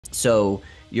So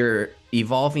you're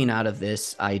evolving out of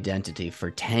this identity. For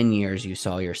 10 years, you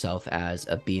saw yourself as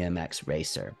a BMX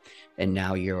racer. And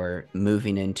now you're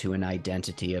moving into an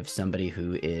identity of somebody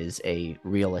who is a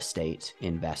real estate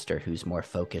investor who's more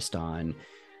focused on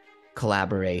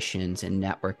collaborations and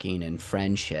networking and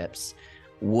friendships.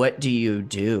 What do you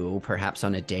do, perhaps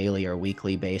on a daily or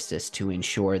weekly basis, to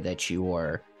ensure that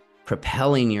you're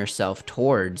propelling yourself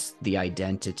towards the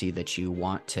identity that you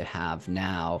want to have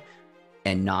now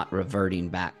and not reverting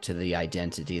back to the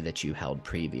identity that you held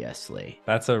previously?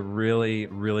 That's a really,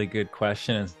 really good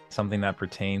question, and something that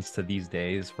pertains to these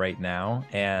days right now.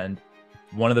 And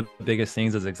one of the biggest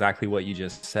things is exactly what you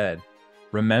just said,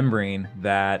 remembering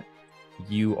that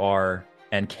you are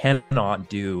and cannot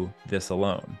do this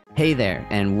alone. Hey there,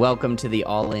 and welcome to the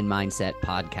All-In Mindset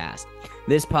podcast.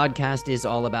 This podcast is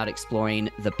all about exploring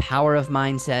the power of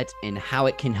mindset and how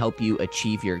it can help you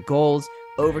achieve your goals,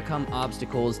 overcome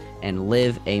obstacles, and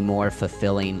live a more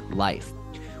fulfilling life.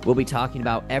 We'll be talking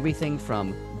about everything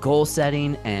from goal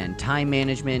setting and time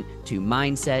management to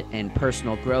mindset and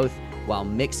personal growth, while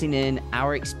mixing in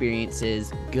our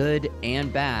experiences, good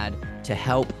and bad, to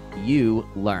help you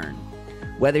learn.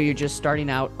 Whether you're just starting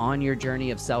out on your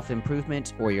journey of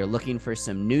self-improvement or you're looking for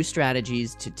some new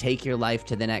strategies to take your life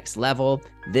to the next level,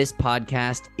 this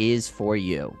podcast is for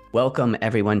you. Welcome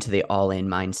everyone to the All-In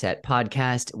Mindset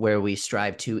podcast, where we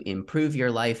strive to improve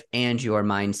your life and your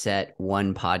mindset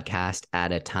one podcast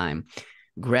at a time.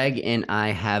 Greg and I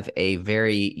have a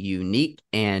very unique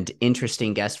and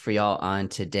interesting guest for y'all on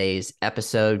today's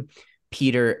episode.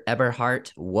 Peter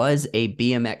Eberhardt was a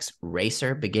BMX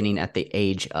racer beginning at the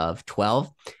age of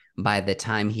 12. By the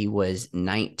time he was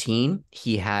 19,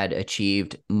 he had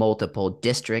achieved multiple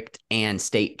district and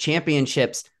state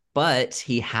championships, but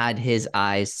he had his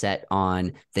eyes set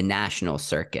on the national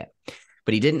circuit.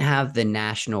 But he didn't have the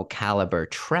national caliber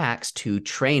tracks to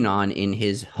train on in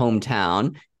his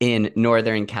hometown in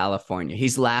Northern California.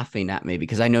 He's laughing at me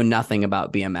because I know nothing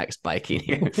about BMX biking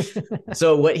here.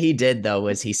 So what he did, though,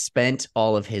 was he spent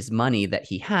all of his money that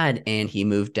he had and he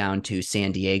moved down to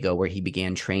San Diego, where he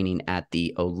began training at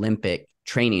the Olympic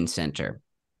Training Center.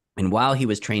 And while he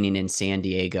was training in San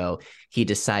Diego, he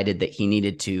decided that he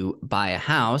needed to buy a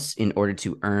house in order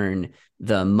to earn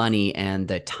the money and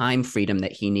the time freedom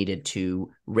that he needed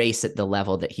to race at the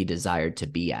level that he desired to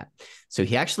be at. So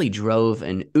he actually drove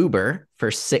an Uber for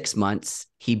 6 months.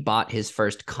 He bought his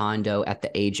first condo at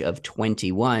the age of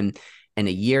 21. And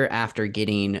a year after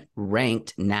getting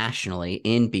ranked nationally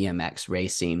in BMX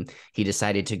racing, he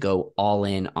decided to go all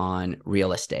in on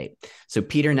real estate. So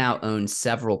Peter now owns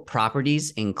several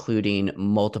properties, including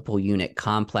multiple unit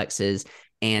complexes,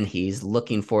 and he's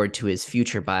looking forward to his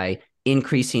future by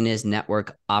increasing his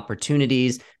network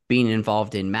opportunities, being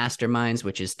involved in masterminds,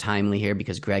 which is timely here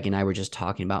because Greg and I were just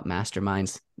talking about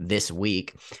masterminds this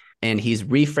week. And he's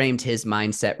reframed his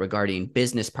mindset regarding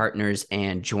business partners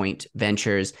and joint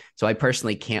ventures. So I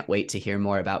personally can't wait to hear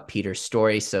more about Peter's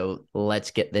story. So let's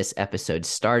get this episode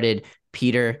started.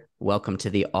 Peter, welcome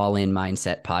to the All-In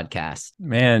Mindset podcast.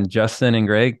 Man, Justin and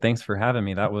Greg, thanks for having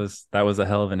me. That was a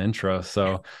hell of an intro.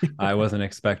 So I wasn't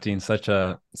expecting such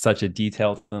a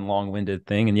detailed and long-winded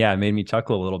thing. And yeah, it made me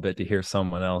chuckle a little bit to hear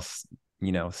someone else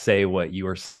say what you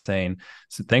were saying.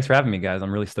 So thanks for having me, guys.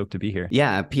 I'm really stoked to be here.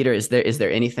 Yeah, Peter, is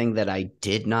there anything that I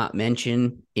did not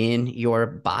mention in your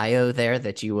bio there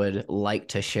that you would like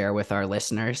to share with our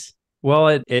listeners? Well,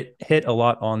 it hit a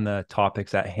lot on the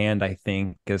topics at hand, I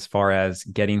think, as far as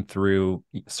getting through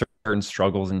certain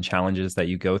struggles and challenges that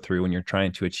you go through when you're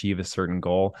trying to achieve a certain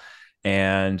goal.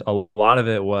 And a lot of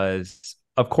it was,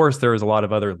 of course, there was a lot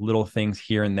of other little things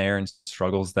here and there and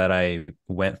struggles that I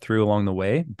went through along the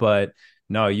way. But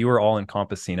no, you were all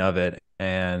encompassing of it.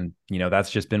 And, that's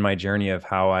just been my journey of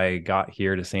how I got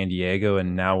here to San Diego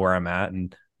and now where I'm at.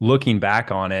 And looking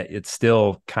back on it, it's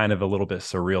still kind of a little bit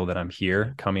surreal that I'm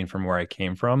here coming from where I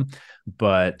came from.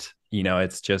 But,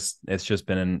 it's just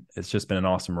been an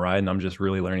awesome ride. And I'm just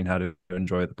really learning how to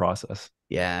enjoy the process.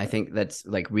 Yeah, I think that's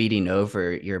like reading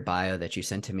over your bio that you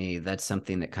sent to me. That's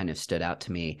something that kind of stood out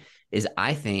to me is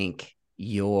I think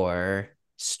your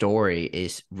story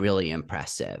is really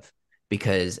impressive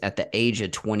because at the age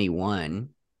of 21,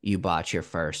 you bought your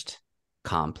first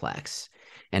complex.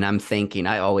 And I'm thinking,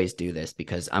 I always do this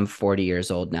because I'm 40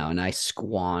 years old now and I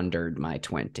squandered my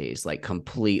 20s, like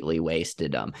completely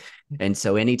wasted them. And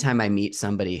so anytime I meet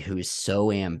somebody who's so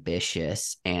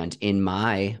ambitious and in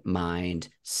my mind,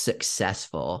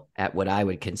 successful at what I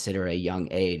would consider a young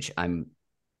age, I'm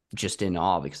just in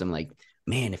awe because I'm like,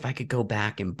 man, if I could go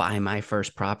back and buy my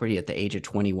first property at the age of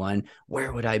 21,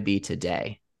 where would I be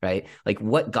today? Right? Like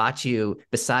what got you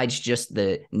besides just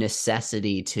the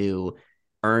necessity to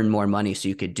earn more money so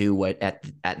you could do what at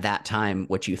that time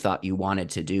what you thought you wanted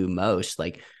to do most.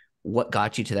 Like, what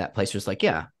got you to that place was like,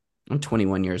 yeah, I'm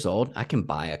 21 years old, I can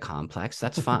buy a complex,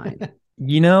 that's fine.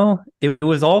 It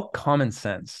was all common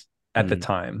sense at the Mm,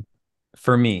 time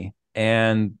for me.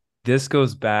 And this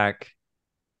goes back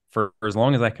for as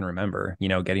long as I can remember,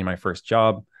 getting my first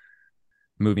job,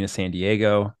 moving to San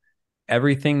Diego,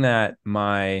 everything that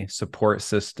my support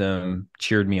system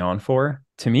cheered me on for,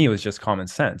 to me, it was just common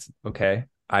sense. Okay,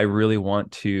 I really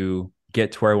want to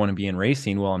get to where I want to be in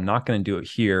racing. Well, I'm not going to do it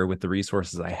here with the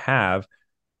resources I have.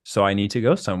 So I need to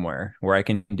go somewhere where I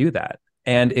can do that.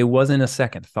 And it wasn't a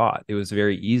second thought. It was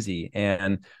very easy.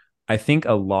 And I think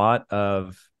a lot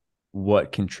of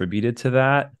what contributed to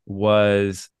that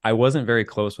was I wasn't very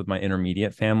close with my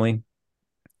intermediate family.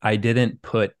 I didn't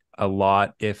put a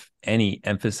lot, if any,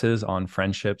 emphasis on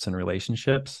friendships and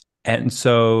relationships. And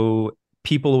so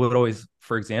people would always,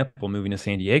 for example, moving to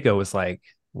San Diego was like,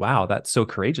 wow, that's so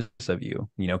courageous of you.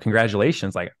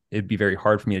 Congratulations. Like, it'd be very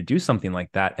hard for me to do something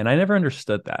like that. And I never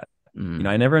understood that.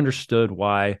 I never understood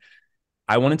why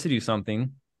I wanted to do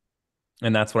something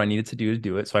and that's what I needed to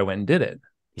do it. So I went and did it.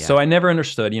 yeah. So I never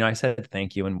understood, I said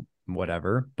thank you and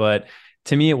whatever, but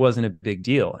to me, it wasn't a big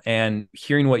deal. And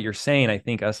hearing what you're saying, I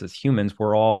think us as humans,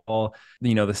 we're all,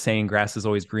 the saying grass is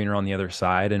always greener on the other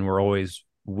side. And we're always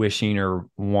wishing or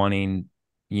wanting,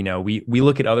 we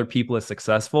look at other people as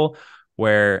successful,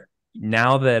 where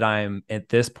now that I'm at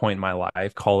this point in my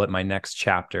life, call it my next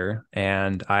chapter,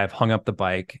 and I've hung up the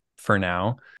bike for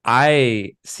now,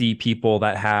 I see people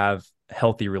that have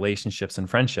healthy relationships and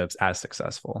friendships as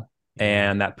successful.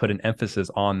 And that put an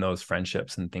emphasis on those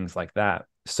friendships and things like that.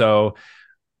 So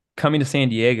coming to San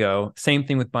Diego, same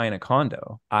thing with buying a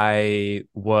condo. I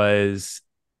was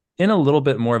in a little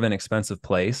bit more of an expensive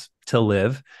place to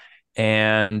live.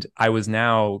 And I was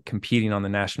now competing on the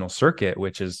national circuit,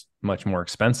 which is much more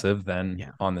expensive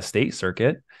than on the state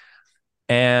circuit.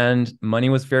 And money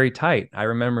was very tight. I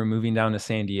remember moving down to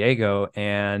San Diego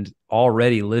and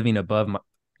already living above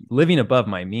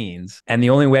my means. And the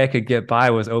only way I could get by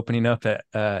was opening up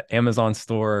an Amazon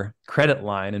store credit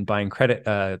line and buying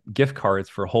gift cards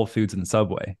for Whole Foods and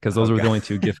Subway, because those were the only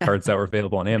two gift cards that were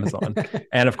available on Amazon.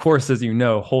 And of course, as you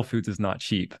know, Whole Foods is not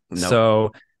cheap. Nope.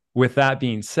 So with that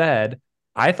being said,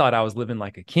 I thought I was living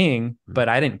like a king, but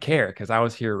I didn't care because I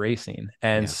was here racing.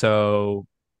 And so,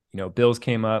 bills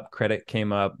came up, credit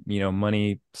came up,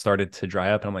 money started to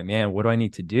dry up. And I'm like, man, what do I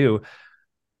need to do?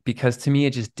 Because to me,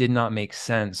 it just did not make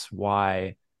sense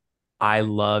why I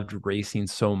loved racing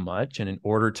so much. And in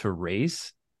order to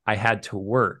race, I had to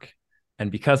work.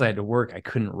 And because I had to work, I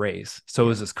couldn't race. So it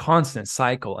was this constant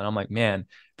cycle. And I'm like, man,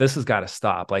 this has got to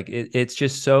stop. Like, it's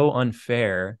just so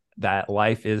unfair that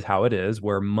life is how it is,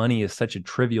 where money is such a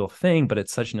trivial thing, but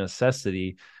it's such a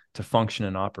necessity to function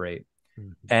and operate.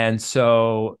 And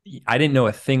so I didn't know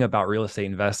a thing about real estate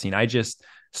investing. I just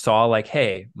saw like,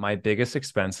 hey, my biggest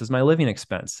expense is my living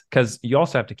expense. Because you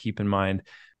also have to keep in mind,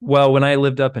 well, when I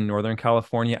lived up in Northern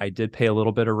California, I did pay a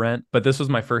little bit of rent, but this was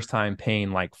my first time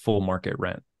paying like full market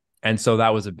rent. And so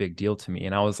that was a big deal to me.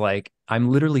 And I was like, I'm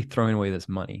literally throwing away this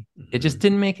money. It just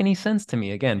didn't make any sense to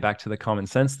me. Again, back to the common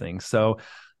sense thing. So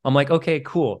I'm like, okay,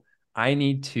 cool. I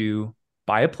need to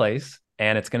buy a place,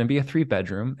 and it's going to be a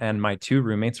 3-bedroom, and my 2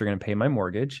 roommates are going to pay my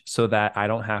mortgage so that I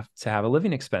don't have to have a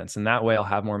living expense. And that way I'll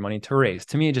have more money to raise.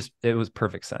 To me, it was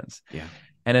perfect sense. Yeah.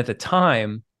 And at the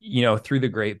time, through the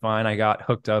grapevine, I got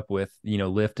hooked up with,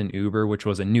 Lyft and Uber, which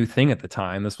was a new thing at the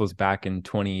time. This was back in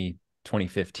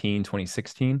 2015,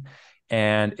 2016.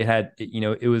 And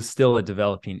it was still a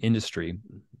developing industry.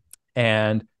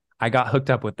 And I got hooked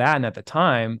up with that. And at the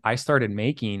time, I started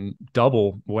making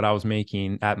double what I was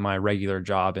making at my regular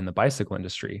job in the bicycle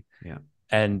industry. Yeah.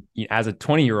 And as a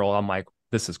 20-year-old, I'm like,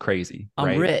 this is crazy.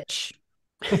 I'm rich.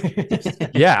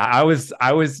 Yeah, I was,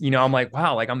 I'm like,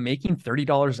 wow, like I'm making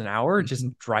 $30 an hour just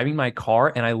driving my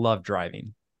car. And I love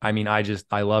driving. I mean, I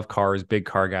love cars, big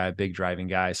car guy, big driving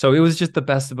guy. So it was just the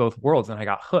best of both worlds. And I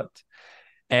got hooked.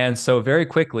 And so very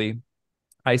quickly,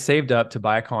 I saved up to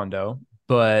buy a condo,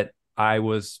 but I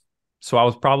was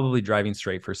probably driving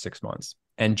straight for 6 months.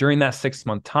 And during that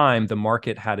 6-month time, the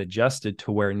market had adjusted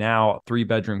to where now a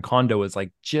 3-bedroom condo is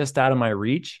like just out of my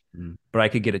reach, but I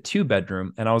could get a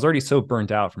 2-bedroom. And I was already so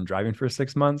burnt out from driving for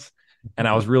 6 months. And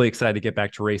I was really excited to get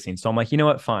back to racing. So I'm like, you know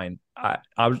what? Fine.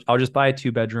 I'll just buy a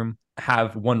 2-bedroom,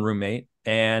 have 1 roommate.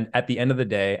 And at the end of the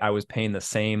day, I was paying the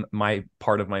same. My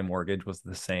part of my mortgage was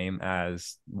the same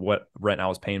as what rent I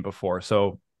was paying before.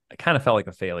 So I kind of felt like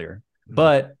a failure.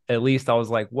 But at least I was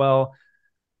like, well,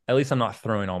 at least I'm not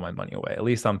throwing all my money away. At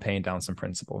least I'm paying down some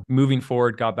principal. Moving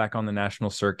forward, got back on the national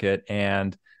circuit.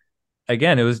 And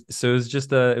again, it was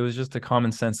just a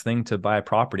common sense thing to buy a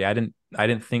property. I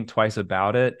didn't think twice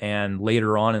about it. And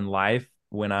later on in life,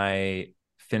 when I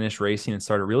finished racing and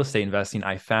started real estate investing,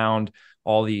 I found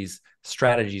all these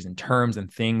strategies and terms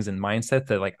and things and mindset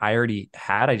that like I already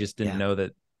had. I just didn't Yeah. know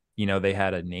that, they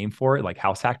had a name for it, like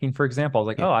house hacking, for example. I was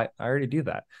like, Yeah. oh, I already do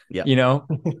that. Yeah.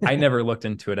 I never looked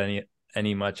into it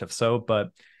any much of so,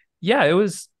 but yeah, it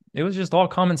was just all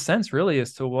common sense really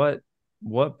as to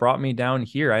what brought me down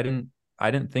here. I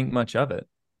didn't think much of it.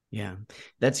 Yeah.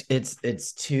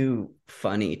 It's too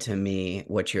funny to me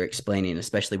what you're explaining,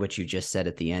 especially what you just said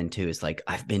at the end too. Is like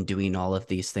I've been doing all of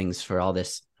these things for all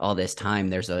this time.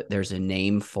 There's a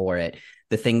name for it.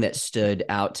 The thing that stood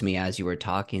out to me as you were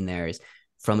talking there is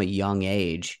from a young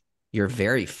age, you're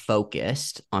very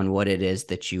focused on what it is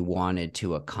that you wanted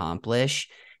to accomplish.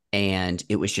 And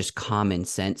it was just common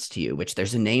sense to you, which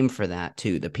there's a name for that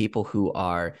too. The people who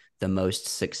are the most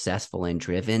successful and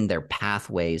driven, their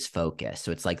pathways focus.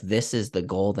 So it's like, this is the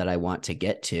goal that I want to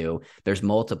get to. There's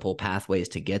multiple pathways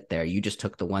to get there. You just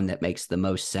took the one that makes the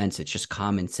most sense. It's just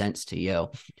common sense to you.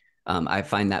 I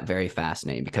find that very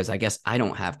fascinating because I guess I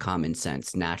don't have common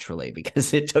sense naturally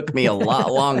because it took me a lot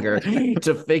longer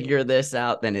to figure this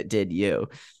out than it did you.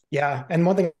 Yeah. And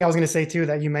one thing I was going to say too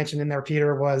that you mentioned in there,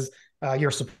 Peter, was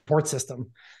your support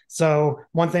system. So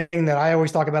one thing that I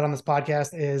always talk about on this podcast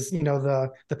is,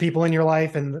 the people in your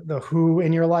life and the who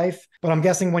in your life. But I'm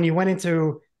guessing when you went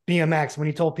into BMX, when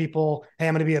you told people, hey,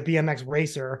 I'm going to be a BMX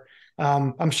racer,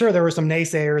 I'm sure there were some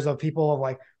naysayers of people of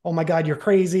like, oh my God, you're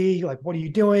crazy. Like, what are you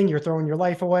doing? You're throwing your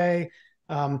life away.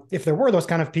 If there were those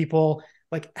kind of people,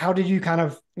 like, how did you kind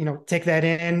of, take that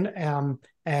in?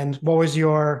 And what was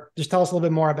just tell us a little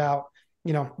bit more about,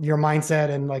 your mindset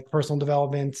and like personal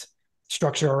development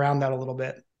structure around that a little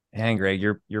bit. Man, Greg,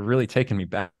 you're really taking me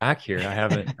back here. I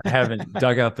haven't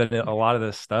dug up a lot of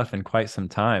this stuff in quite some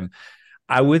time.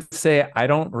 I would say I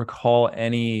don't recall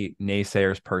any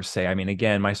naysayers per se. I mean,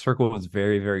 again, my circle was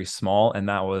very, very small, and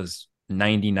that was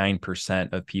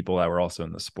 99% of people that were also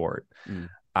in the sport. Mm.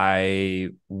 I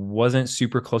wasn't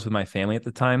super close with my family at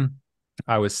the time.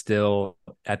 I was still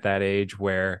at that age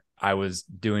where I was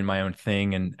doing my own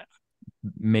thing and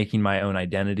making my own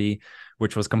identity,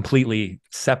 which was completely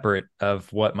separate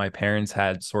of what my parents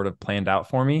had sort of planned out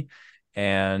for me.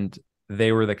 And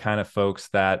they were the kind of folks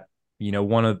that,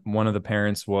 one of the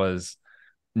parents was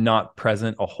not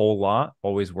present a whole lot,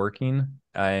 always working.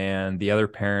 And the other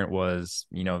parent was,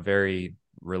 very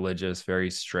religious, very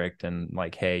strict, and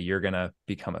like, hey, you're going to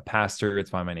become a pastor.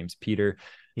 It's why my name's Peter.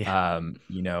 Yeah.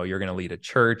 You're going to lead a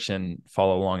church and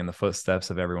follow along in the footsteps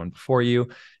of everyone before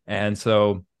you. And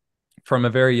so from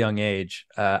a very young age,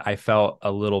 I felt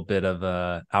a little bit of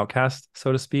a outcast,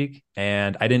 so to speak.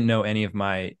 And I didn't know any of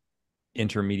my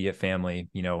intermediate family,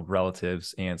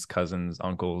 relatives, aunts, cousins,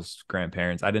 uncles,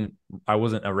 grandparents. I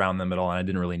wasn't around them at all. And I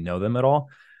didn't really know them at all.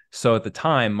 So at the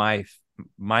time,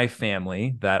 my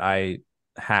family that I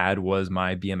had was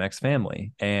my BMX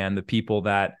family, and the people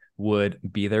that would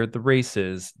be there at the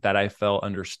races that I felt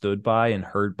understood by and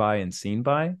heard by and seen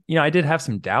by. I did have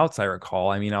some doubts, I recall.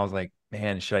 I mean, I was like,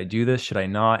 man, should I do this? Should I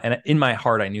not? And in my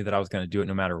heart, I knew that I was going to do it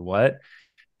no matter what.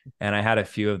 And I had a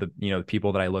few of the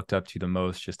people that I looked up to the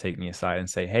most just take me aside and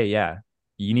say, hey, yeah,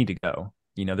 you need to go.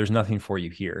 There's nothing for you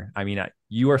here. I mean,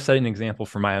 you are setting an example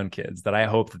for my own kids that I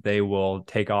hope that they will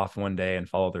take off one day and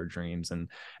follow their dreams.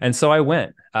 And so I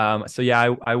went. So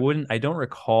yeah, I don't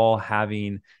recall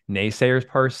having naysayers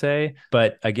per se,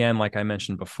 but again, like I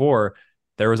mentioned before,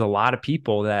 there was a lot of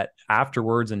people that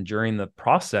afterwards and during the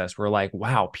process were like,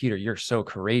 wow, Peter, you're so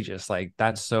courageous. Like,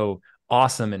 that's so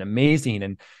awesome and amazing.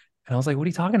 And I was like, what are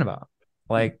you talking about?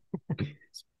 Like,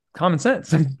 common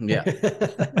sense. Yeah.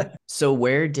 So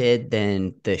where did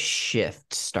then the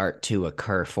shift start to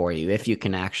occur for you? If you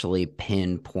can actually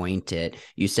pinpoint it,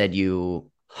 you said you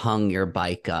hung your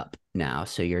bike up now,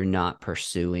 so you're not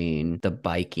pursuing the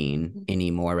biking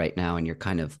anymore right now, and you're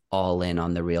kind of all in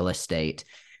on the real estate.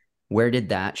 Where did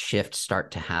that shift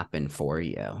start to happen for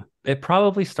you? It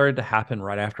probably started to happen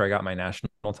right after I got my national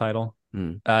title.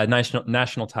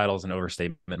 National title is an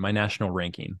overstatement. My national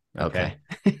ranking. Okay.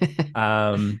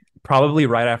 Probably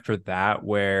right after that,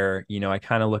 where, I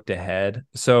kind of looked ahead.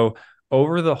 So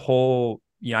over the whole,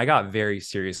 I got very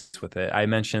serious with it. I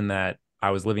mentioned that I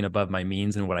was living above my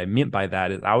means. And what I meant by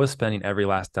that is I was spending every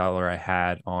last dollar I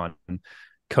had on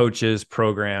coaches,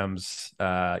 programs,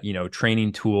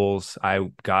 training tools.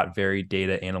 I got very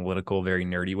data analytical, very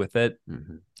nerdy with it.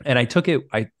 Mm-hmm. And I took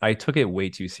it way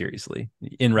too seriously.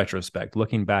 In retrospect,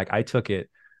 looking back, I took it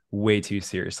way too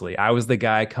seriously. I was the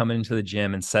guy coming into the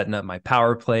gym and setting up my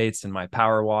power plates and my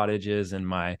power wattages and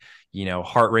my,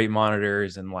 heart rate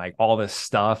monitors and like all this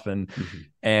stuff.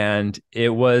 And it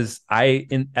was,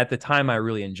 at the time I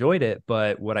really enjoyed it,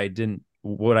 but what I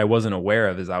wasn't aware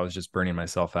of is I was just burning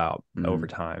myself out over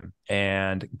time.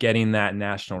 And getting that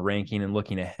national ranking and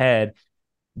looking ahead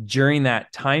during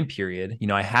that time period,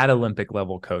 I had Olympic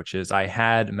level coaches, I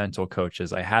had mental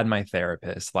coaches, I had my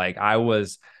therapist. Like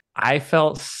I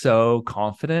felt so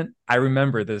confident. I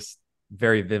remember this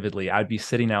very vividly. I'd be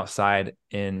sitting outside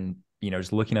in,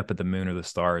 just looking up at the moon or the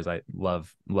stars. I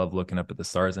love looking up at the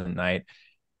stars at night,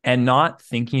 and not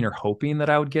thinking or hoping that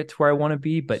I would get to where I want to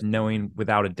be, but knowing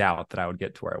without a doubt that I would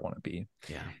get to where I want to be.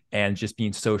 Yeah. And just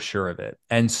being so sure of it.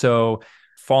 And so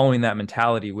following that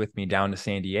mentality with me down to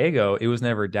San Diego, it was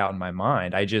never a doubt in my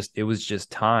mind. It was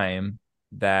just time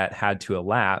that had to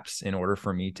elapse in order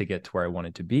for me to get to where I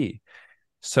wanted to be.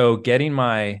 So getting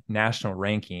my national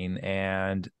ranking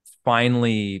and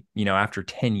finally, after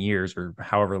 10 years or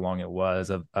however long it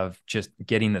was of just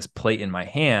getting this plate in my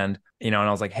hand, and I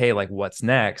was like, hey, like what's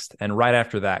next? And right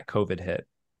after that, COVID hit.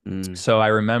 So I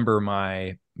remember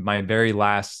my very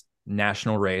last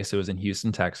national race, it was in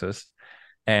Houston, Texas.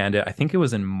 And I think it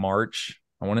was in March,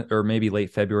 or maybe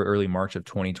late February, early March of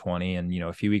 2020. And,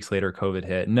 a few weeks later, COVID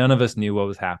hit. None of us knew what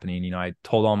was happening. I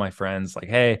told all my friends like,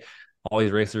 hey, all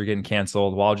these races are getting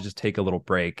canceled. Well, I'll just take a little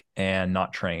break and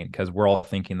not train, because we're all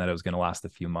thinking that it was going to last a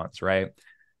few months, right? A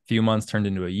few months turned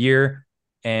into a year.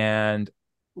 And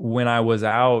when I was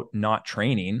out not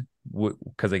training,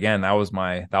 because again, that was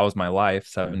my life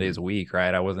 7 days a week,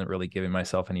 right? I wasn't really giving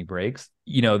myself any breaks.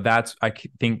 That's, I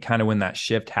think, kind of when that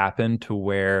shift happened to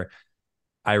where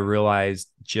I realized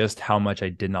just how much I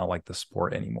did not like the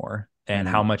sport anymore, and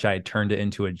how much I had turned it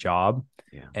into a job,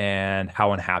 and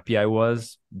how unhappy I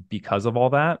was because of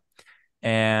all that.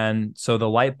 And so the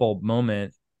light bulb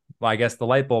moment, well, I guess the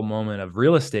light bulb moment of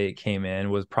real estate came in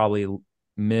was probably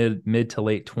mid to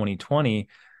late 2020.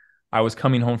 I was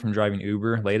coming home from driving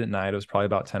Uber late at night. It was probably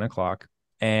about 10 o'clock.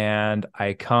 And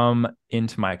I come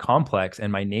into my complex,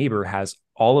 and my neighbor has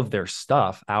all of their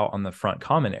stuff out on the front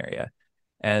common area.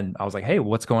 And I was like, hey,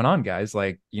 what's going on, guys?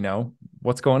 Like,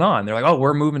 what's going on? They're like, oh,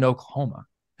 we're moving to Oklahoma.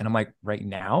 And I'm like, right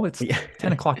now? It's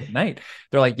 10 o'clock at night.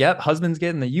 They're like, yep, husband's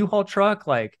getting the U-Haul truck.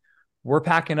 Like, we're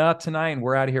packing up tonight and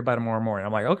we're out of here by tomorrow morning.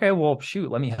 I'm like, okay, well,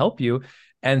 shoot, let me help you.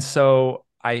 And so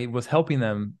I was helping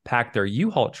them pack their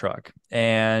U-Haul truck.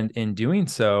 And in doing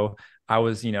so, I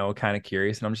was, kind of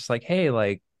curious. And I'm just like, hey,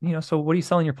 like, so what are you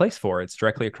selling your place for? It's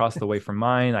directly across the way from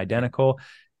mine, identical.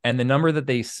 And the number that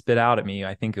they spit out at me,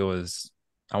 I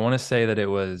want to say that it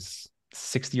was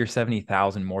 60 or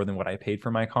 70,000 more than what I paid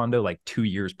for my condo like 2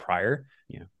 years prior.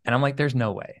 Yeah. And I'm like, there's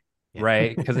no way. Yeah.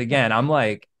 Right. Because again, I'm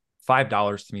like,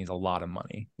 $5 to me is a lot of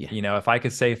money. Yeah. If I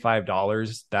could save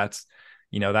 $5, that's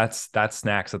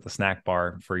snacks at the snack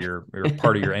bar for your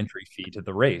part of your entry fee to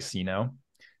the race,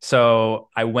 So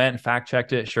I went and fact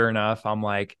checked it. Sure enough, I'm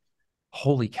like,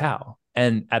 holy cow.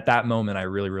 And at that moment, I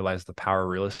really realized the power of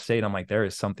real estate. I'm like, there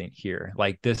is something here.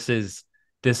 Like, this is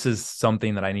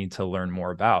something that I need to learn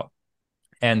more about.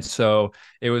 And so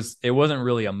it wasn't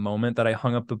really a moment that I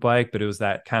hung up the bike, but it was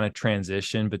that kind of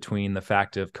transition between the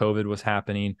fact of COVID was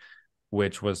happening,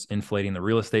 which was inflating the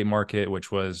real estate market,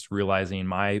 which was realizing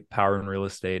my power in real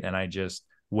estate. And I just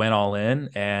went all in,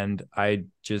 and I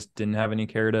just didn't have any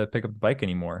care to pick up the bike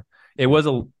anymore. It was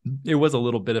a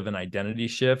little bit of an identity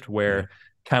shift where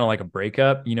kind of like a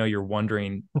breakup, you're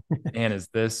wondering, man, is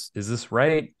this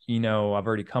right? I've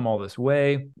already come all this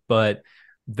way, but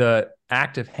the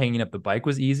act of hanging up the bike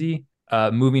was easy.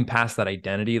 Moving past that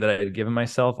identity that I had given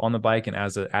myself on the bike and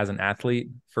as an athlete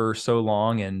for so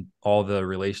long, and all the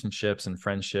relationships and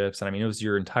friendships. And I mean, it was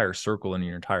your entire circle in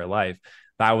your entire life.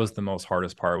 That was the most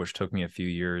hardest part, which took me a few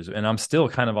years. And I'm still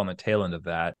kind of on the tail end of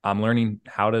that. I'm learning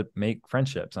how to make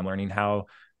friendships. I'm learning how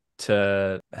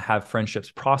to have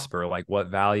friendships prosper, like what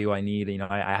value I need.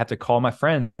 I have to call my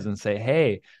friends and say,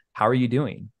 hey, how are you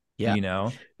doing? Yeah.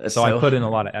 So I put in a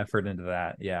lot of effort into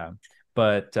that. Yeah.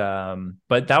 But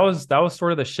that was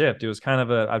sort of the shift. It was kind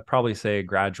of I'd probably say a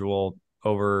gradual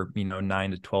over,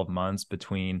 9 to 12 months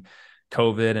between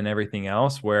COVID and everything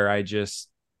else, where I just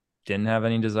didn't have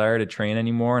any desire to train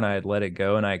anymore. And I had let it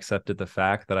go. And I accepted the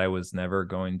fact that I was never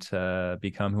going to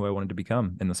become who I wanted to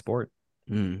become in the sport.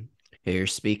 You're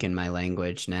speaking my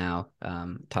language now,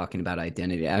 talking about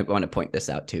identity. I want to point this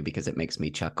out too, because it makes me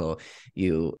chuckle.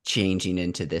 You changing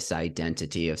into this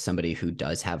identity of somebody who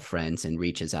does have friends and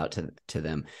reaches out to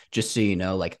them. Just so you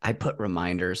know, like I put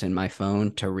reminders in my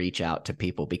phone to reach out to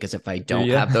people, because if I don't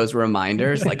have those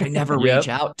reminders, like I never reach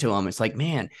out to them. It's like,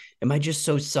 man, am I just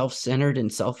so self-centered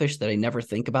and selfish that I never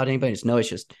think about anybody? No,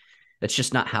 that's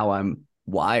just not how I'm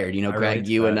wired. You know, Greg,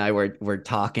 you and I were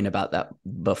talking about that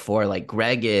before. Like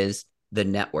Greg is the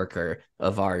networker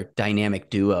of our dynamic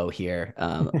duo here.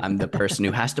 I'm the person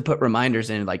who has to put reminders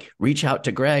in, like reach out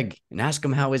to Greg and ask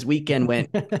him how his weekend went.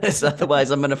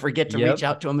 Otherwise I'm going to forget to reach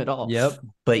out to him at all.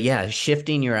 But yeah,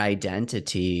 shifting your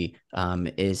identity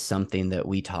is something that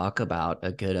we talk about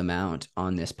a good amount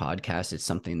on this podcast. It's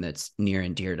something that's near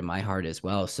and dear to my heart as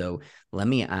well. So let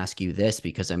me ask you this,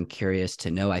 because I'm curious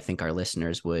to know, I think our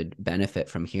listeners would benefit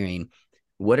from hearing,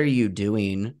 what are you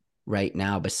doing right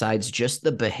now besides just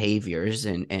the behaviors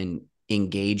and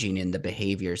engaging in the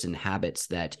behaviors and habits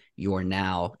that your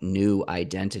now new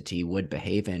identity would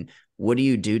behave in? What do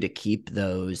you do to keep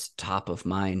those top of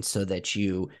mind so that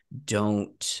you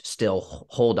don't still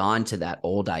hold on to that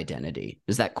old identity?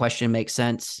 Does that question make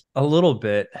sense? A little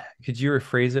bit. Could you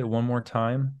rephrase it one more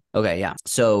time? Okay, yeah.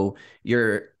 So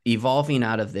you're evolving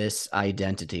out of this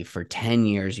identity. For 10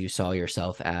 years, you saw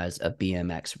yourself as a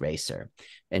BMX racer.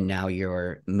 And now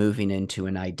you're moving into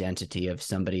an identity of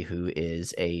somebody who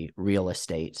is a real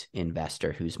estate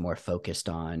investor who's more focused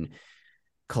on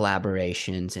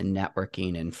collaborations and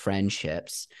networking and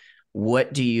friendships.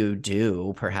 What do you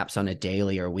do, perhaps on a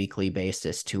daily or weekly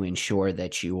basis, to ensure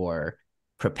that you're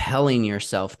propelling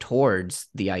yourself towards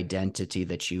the identity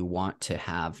that you want to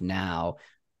have now,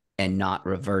 and not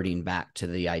reverting back to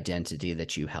the identity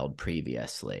that you held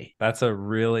previously? That's a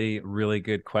really, really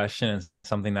good question. It's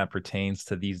something that pertains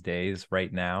to these days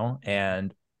right now.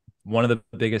 And one of the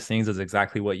biggest things is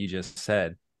exactly what you just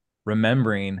said,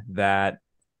 remembering that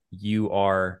you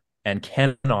are and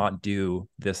cannot do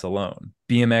this alone.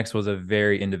 BMX was a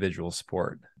very individual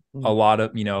sport. A lot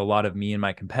of me and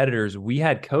my competitors, we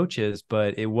had coaches,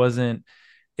 but it wasn't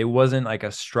like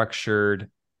a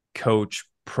structured coach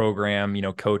program,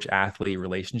 coach athlete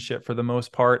relationship. For the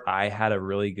most part, I had a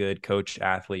really good coach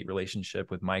athlete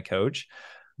relationship with my coach,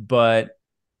 but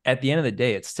at the end of the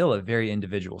day, it's still a very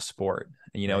individual sport.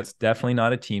 It's definitely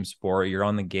not a team sport. You're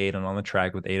on the gate and on the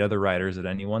track with 8 other riders at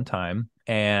any one time,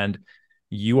 and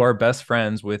you are best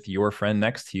friends with your friend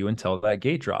next to you until that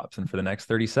gate drops. And for the next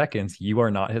 30 seconds, you are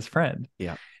not his friend.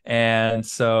 Yeah. And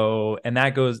so, and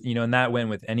that goes, and that went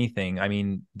with anything. I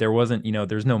mean, there wasn't,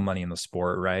 there's no money in the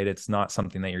sport, right? It's not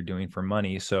something that you're doing for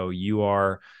money. So you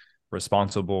are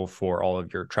responsible for all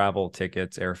of your travel,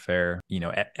 tickets, airfare,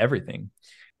 everything.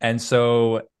 And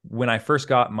so when I first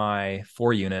got my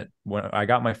when I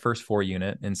got my first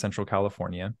 4-unit in Central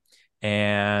California,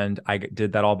 and I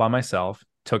did that all by myself,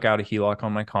 took out a HELOC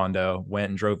on my condo, went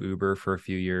and drove Uber for a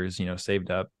few years,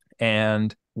 saved up.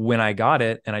 And when I got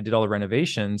it and I did all the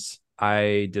renovations,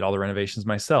 I did all the renovations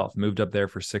myself, moved up there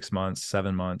for 6 months,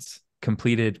 7 months,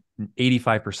 completed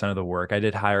 85% of the work. I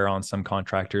did hire on some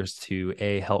contractors to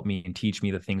help me and teach me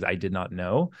the things I did not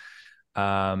know.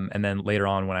 And then later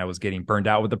on, when I was getting burned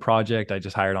out with the project, I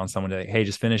just hired on someone to, hey,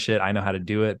 just finish it. I know how to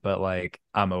do it, but like,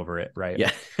 I'm over it. Right.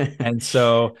 Yeah. And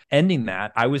so ending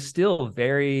that, I was still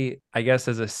very, I guess,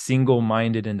 as a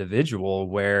single-minded individual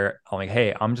where I'm like,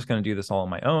 hey, I'm just going to do this all on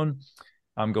my own.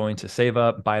 I'm going to save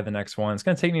up, buy the next one. It's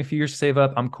going to take me a few years to save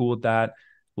up. I'm cool with that.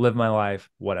 Live my life,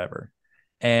 whatever.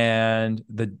 And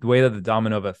the way that the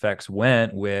domino effects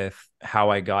went with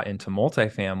how I got into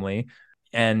multifamily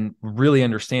and really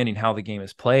understanding how the game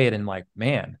is played, and like,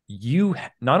 man, you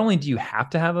not only do you have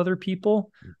to have other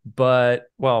people, but,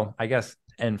 well, I guess,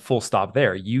 and full stop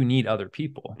there, you need other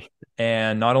people.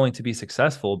 And not only to be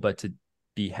successful, but to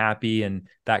be happy. And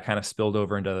that kind of spilled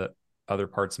over into other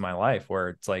parts of my life where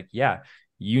it's like, yeah,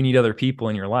 you need other people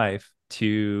in your life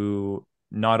to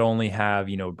not only have,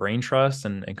 brain trust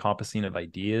and encompassing of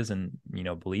ideas and,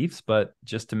 beliefs, but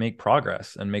just to make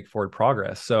progress and make forward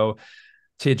progress. So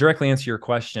to directly answer your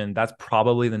question, that's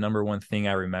probably the number one thing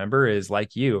I remember is,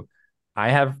 like you,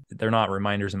 they're not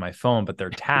reminders in my phone, but they're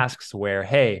tasks where,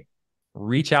 hey,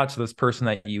 reach out to this person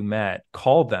that you met,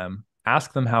 call them,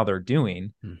 ask them how they're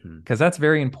doing, because that's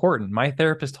very important. My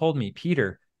therapist told me,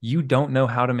 Peter, you don't know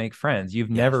how to make friends. You've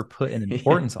never put an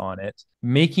importance on it.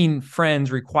 Making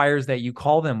friends requires that you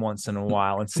call them once in a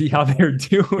while and see how they're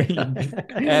doing.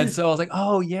 And so I was like,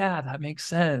 oh yeah, that makes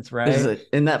sense. Right.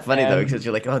 Isn't that funny though? Because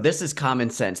you're like, oh, this is common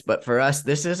sense, but for us,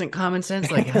 this isn't common sense.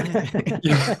 Like,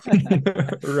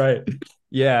 right.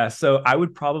 Yeah. So I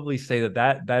would probably say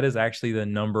that is actually the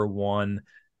number one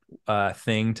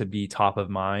thing to be top of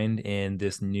mind in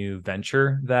this new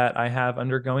venture that I have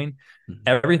undergoing. Mhm.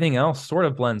 Everything else sort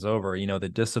of blends over, the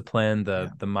discipline,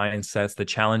 the mindsets, the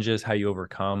challenges, how you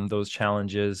overcome those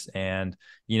challenges. And,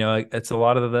 it's a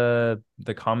lot of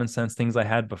the common sense things I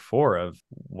had before of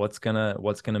what's gonna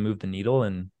move the needle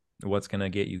and what's gonna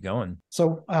get you going.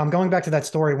 So going back to that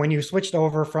story, when you switched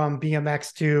over from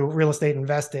BMX to real estate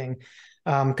investing,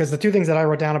 because the two things that I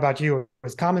wrote down about you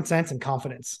was common sense and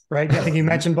confidence, right? I think you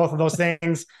mentioned both of those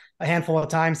things a handful of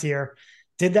times here.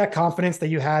 Did that confidence that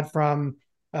you had from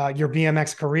your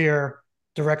BMX career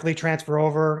directly transfer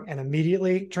over and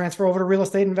immediately transfer over to real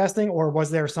estate investing? Or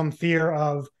was there some fear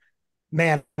of,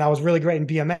 man, I was really great in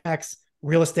BMX.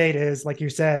 Real estate is, like you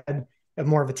said,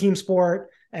 more of a team sport,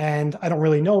 and I don't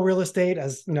really know real estate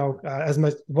as as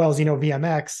much well as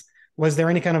BMX. Was there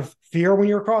any kind of fear when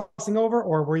you were crossing over,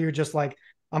 or were you just like,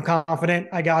 I'm confident,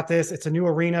 I got this. It's a new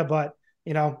arena, but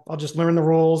I'll just learn the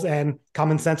rules and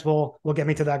common sense will get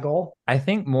me to that goal? I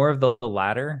think more of the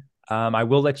latter. I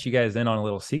will let you guys in on a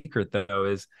little secret, though,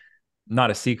 is not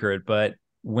a secret, but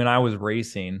when I was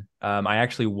racing, I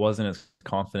actually wasn't as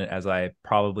confident as I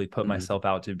probably put myself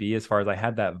out to be, as far as I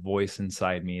had that voice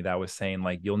inside me that was saying,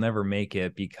 like, you'll never make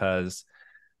it, because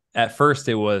at first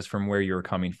it was from where you were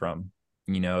coming from.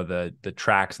 The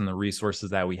tracks and the resources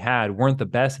that we had weren't the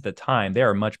best at the time. They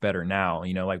are much better now.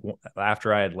 Like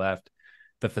after I had left,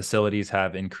 the facilities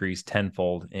have increased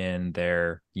tenfold in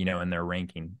their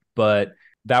ranking. But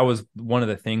that was one of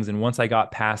the things. And once I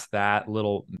got past that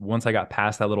little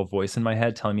voice in my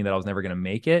head telling me that I was never going to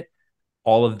make it,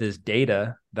 all of this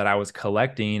data that I was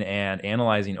collecting and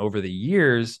analyzing over the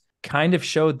years kind of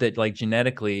showed that, like,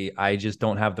 genetically, I just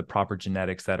don't have the proper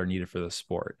genetics that are needed for the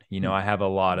sport. I have a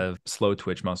lot of slow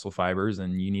twitch muscle fibers,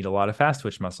 and you need a lot of fast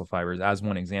twitch muscle fibers, as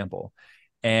one example.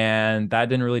 And that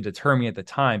didn't really deter me at the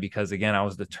time, because again, I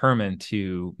was determined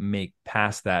to make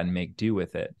past that and make do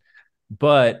with it.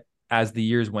 But as the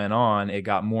years went on, it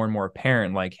got more and more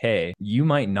apparent, like, hey, you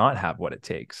might not have what it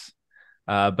takes.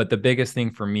 But the biggest thing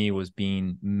for me was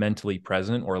being mentally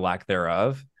present, or lack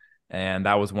thereof. And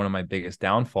that was one of my biggest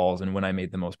downfalls. And when I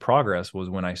made the most progress was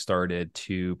when I started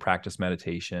to practice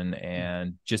meditation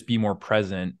and just be more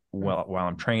present while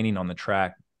I'm training on the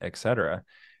track, etc.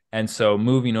 And so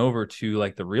moving over to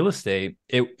like the real estate,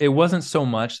 it wasn't so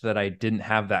much that I didn't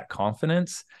have that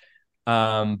confidence.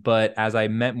 But as I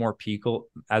met more people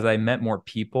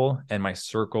and my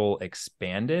circle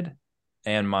expanded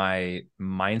and my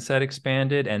mindset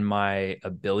expanded and my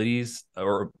abilities,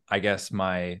 or I guess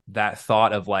that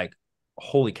thought of like,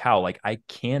 holy cow, like I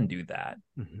can do that.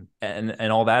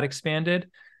 And all that expanded.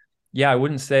 Yeah, I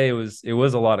wouldn't say it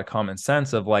was a lot of common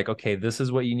sense of like, okay, this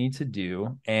is what you need to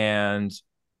do. And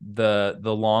the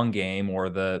long game, or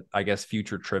the, I guess,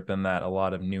 future trip in that a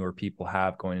lot of newer people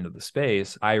have going into the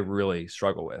space, I really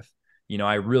struggle with.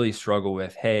 I really struggle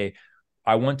with, hey,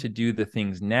 I want to do the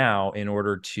things now in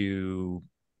order to,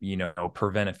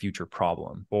 prevent a future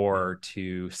problem, or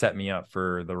to set me up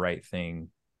for the right thing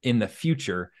in the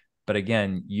future. But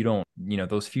again,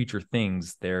 those future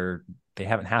things, they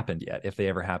haven't happened yet, if they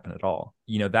ever happen at all.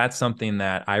 That's something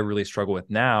that I really struggle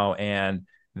with now. And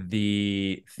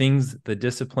the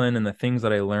discipline and the things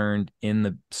that I learned in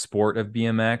the sport of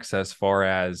BMX, as far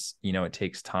as, it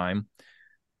takes time.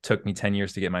 Took me 10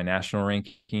 years to get my national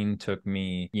ranking, took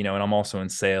me, and I'm also in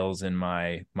sales in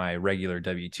my regular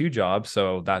W-2 job.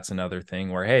 So that's another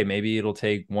thing where, hey, maybe it'll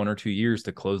take 1 or 2 years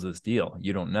to close this deal.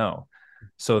 You don't know.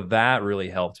 So that really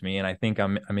helped me. And I think I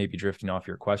may be drifting off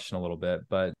your question a little bit,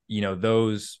 but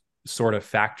those sort of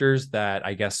factors that,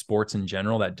 I guess, sports in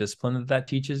general, that discipline that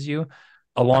teaches you,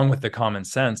 along with the common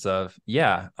sense of,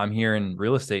 yeah, I'm here in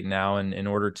real estate now, and in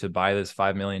order to buy this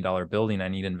 $5 million building, I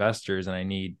need investors and I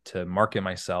need to market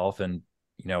myself. And,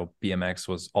 BMX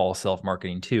was all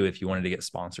self-marketing too, if you wanted to get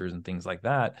sponsors and things like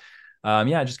that.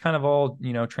 Just kind of all,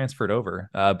 transferred over.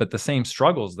 But the same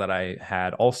struggles that I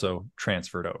had also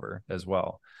transferred over as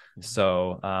well.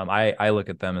 So I look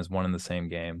at them as one and the same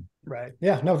game. Right.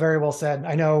 Yeah. No, very well said.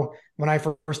 I know when I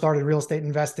first started real estate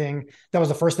investing, that was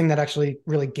the first thing that actually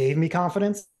really gave me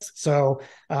confidence. So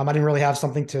I didn't really have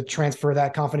something to transfer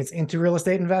that confidence into real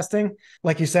estate investing.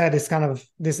 Like you said, it's kind of,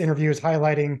 this interview is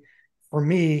highlighting for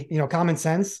me, common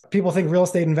sense. People think real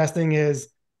estate investing is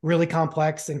really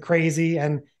complex and crazy,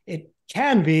 and it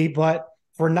can be, but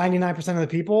for 99% of the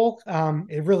people,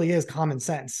 it really is common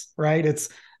sense, right? It's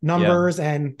numbers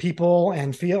and people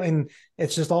and feel, and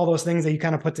it's just all those things that you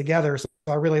kind of put together. So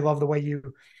I really love the way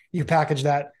you package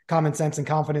that common sense and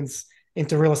confidence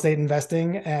into real estate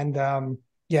investing. And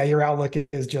your outlook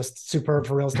is just superb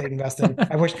for real estate investing.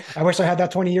 I wish I had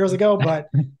that 20 years ago, but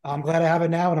I'm glad I have it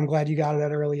now, and I'm glad you got it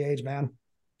at an early age, man.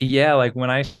 Yeah, like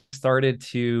when I started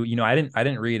to, I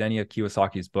didn't read any of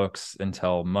Kiyosaki's books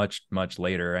until much, much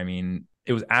later. I mean,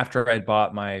 it was after I'd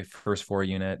bought my first 4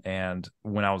 unit and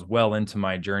when I was well into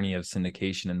my journey of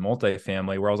syndication and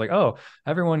multifamily, where I was like, oh,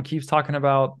 everyone keeps talking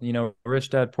about, Rich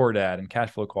Dad, Poor Dad and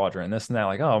Cash Flow Quadrant and this and that.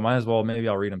 Like, oh, might as well, maybe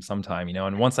I'll read them sometime,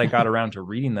 And once I got around to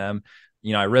reading them,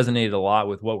 I resonated a lot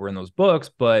with what were in those books,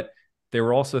 but there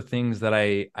were also things that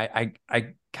I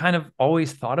kind of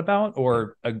always thought about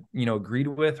or agreed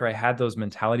with, or I had those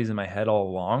mentalities in my head all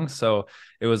along. So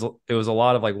it was a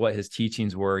lot of like what his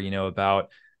teachings were,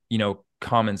 about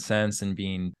common sense and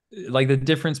being like the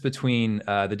difference between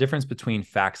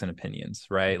facts and opinions,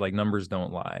 right? Like numbers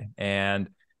don't lie, and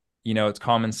it's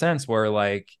common sense where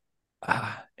like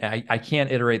I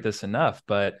can't iterate this enough,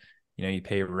 but you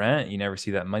pay rent, you never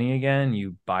see that money again.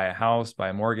 You buy a house, buy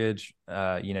a mortgage,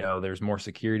 there's more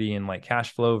security in like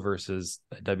cash flow versus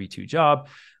a W-2 job.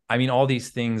 I mean, all these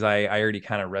things I already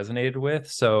kind of resonated with.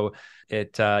 So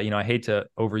I hate to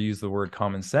overuse the word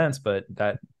common sense, but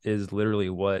that is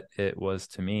literally what it was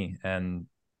to me and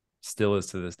still is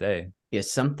to this day. Yeah,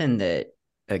 something that,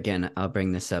 again, I'll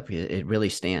bring this up. It really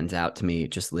stands out to me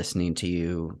just listening to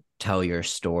you tell your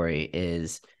story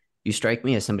is you strike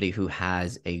me as somebody who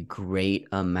has a great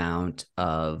amount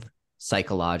of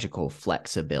psychological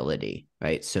flexibility,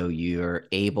 right? So you're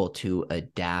able to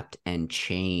adapt and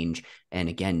change, and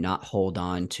again, not hold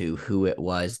on to who it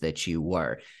was that you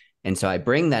were. And so I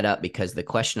bring that up because the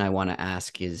question I want to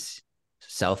ask is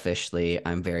selfishly,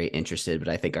 I'm very interested, but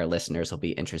I think our listeners will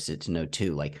be interested to know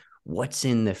too, like, what's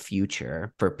in the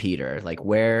future for Peter? Like,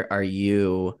 where are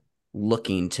you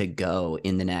looking to go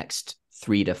in the next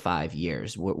 3 to 5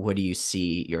 years? What do you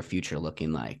see your future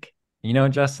looking like?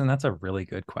 Justin, that's a really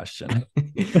good question.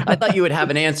 I thought you would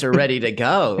have an answer ready to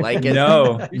go. Like,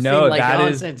 No, you seem no, like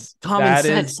common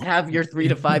sense. Have your 3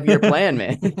 to 5 year plan,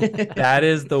 man. That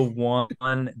is the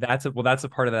one. That's a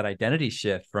part of that identity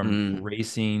shift from Mm,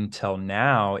 racing till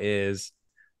now is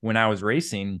when I was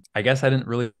racing, I guess I didn't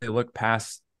really look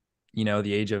past,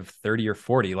 the age of 30 or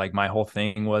 40. Like my whole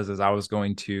thing was as I was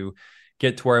going to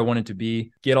get to where I wanted to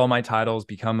be, get all my titles,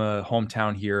 become a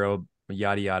hometown hero,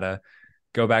 yada, yada,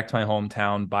 go back to my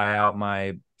hometown, buy out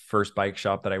my first bike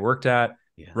shop that I worked at,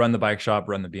 yeah. run the bike shop,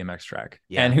 run the BMX track.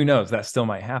 Yeah. And who knows, that still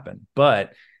might happen.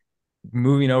 But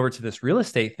moving over to this real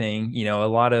estate thing,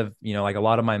 like a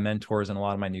lot of my mentors and a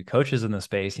lot of my new coaches in the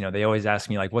space, they always ask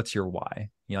me like, what's your why?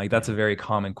 Like that's a very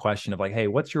common question of like, hey,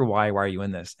 what's your why? Why are you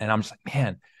in this? And I'm just like,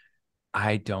 man,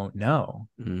 I don't know.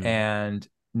 And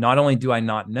not only do I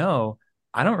not know,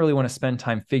 I don't really want to spend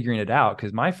time figuring it out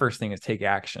because my first thing is take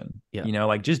action. Yeah.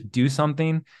 Like just do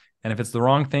something. And if it's the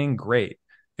wrong thing, great.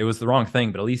 It was the wrong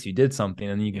thing, but at least you did something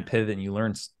and then you can pivot and you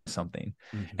learn something.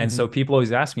 And so people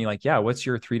always ask me like, yeah, what's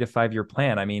your 3 to 5 year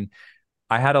plan? I mean,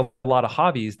 I had a lot of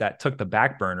hobbies that took the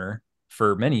back burner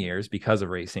for many years because of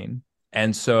racing.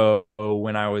 And so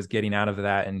when I was getting out of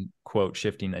that and quote,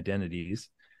 shifting identities,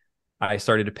 I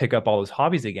started to pick up all those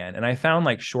hobbies again. And I found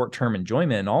like short-term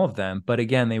enjoyment in all of them. But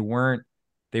again, they weren't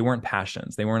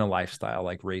passions. They weren't a lifestyle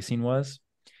like racing was.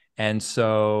 And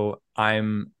so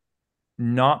I'm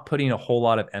not putting a whole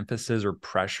lot of emphasis or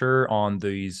pressure on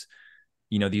these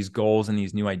goals and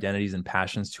these new identities and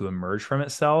passions to emerge from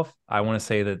itself. I want to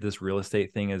say that this real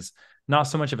estate thing is not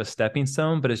so much of a stepping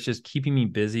stone, but it's just keeping me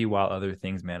busy while other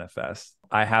things manifest.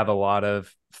 I have a lot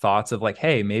of thoughts of like,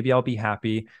 hey, maybe I'll be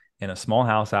happy in a small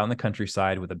house out in the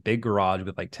countryside with a big garage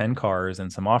with like 10 cars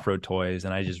and some off-road toys.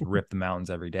 And I just rip the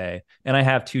mountains every day. And I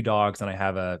have 2 dogs and I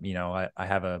have I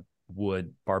have a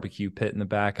wood barbecue pit in the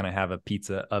back and I have a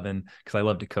pizza oven because I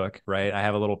love to cook, right? I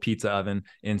have a little pizza oven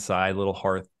inside, little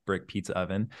hearth brick pizza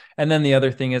oven. And then the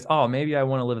other thing is, oh, maybe I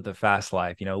want to live the fast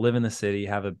life, live in the city,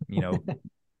 have a,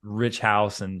 rich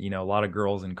house and, a lot of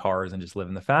girls and cars and just live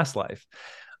in the fast life.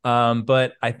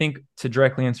 But I think to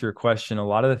directly answer your question, a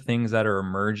lot of the things that are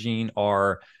emerging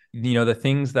are, the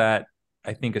things that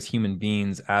I think as human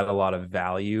beings add a lot of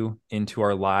value into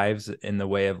our lives in the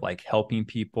way of like helping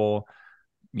people,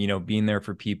 being there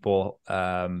for people,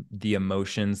 the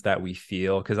emotions that we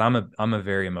feel. Cause I'm a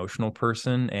very emotional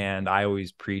person and I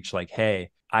always preach like,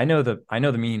 hey, I know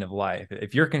the meaning of life.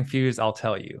 If you're confused, I'll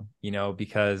tell you,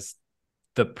 because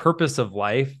the purpose of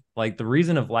life, like the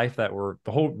reason of life the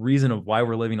whole reason of why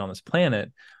we're living on this planet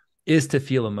is to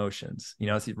feel emotions.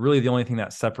 It's really the only thing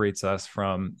that separates us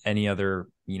from any other,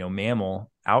 mammal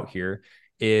out here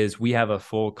is we have a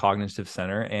full cognitive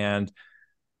center. And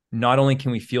not only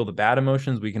can we feel the bad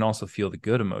emotions, we can also feel the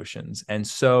good emotions. And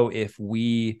so if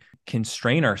we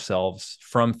constrain ourselves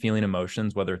from feeling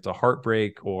emotions, whether it's a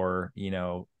heartbreak or,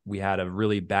 we had a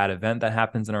really bad event that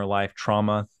happens in our life,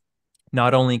 trauma,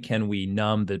 not only can we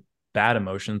numb bad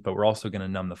emotions, but we're also going to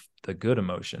numb the good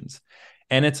emotions.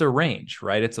 And it's a range,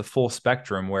 right? It's a full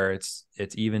spectrum where it's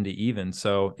even to even.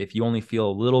 So if you only feel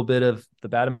a little bit of the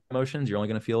bad emotions, you're only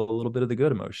going to feel a little bit of the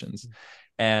good emotions.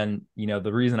 And,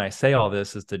 the reason I say all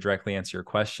this is to directly answer your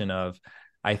question of,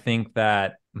 I think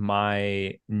that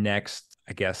my next,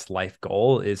 I guess, life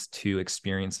goal is to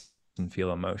experience and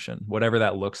feel emotion, whatever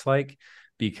that looks like.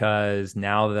 Because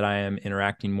now that I am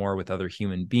interacting more with other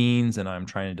human beings and I'm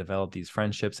trying to develop these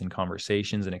friendships and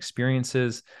conversations and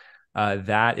experiences,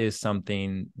 that is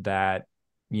something that,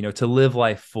 to live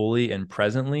life fully and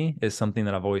presently is something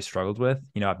that I've always struggled with.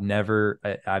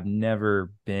 I've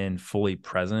never been fully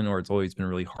present, or it's always been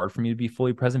really hard for me to be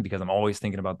fully present because I'm always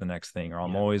thinking about the next thing, or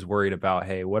I'm always worried about,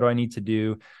 hey, what do I need to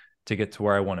do to get to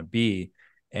where I want to be?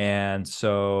 And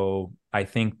so I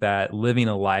think that living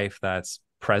a life that's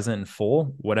present and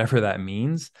full, whatever that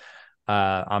means,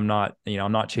 I'm not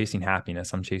chasing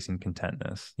happiness. I'm chasing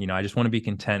contentness. I just want to be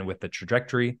content with the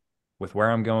trajectory, with where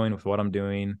I'm going, with what I'm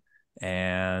doing.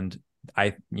 And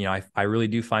I really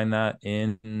do find that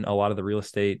in a lot of the real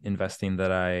estate investing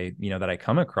that I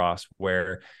come across,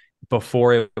 where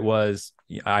before it was,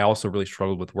 I also really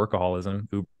struggled with workaholism.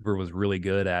 Uber was really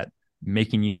good at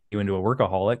making you into a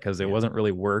workaholic because it wasn't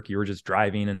really work. You were just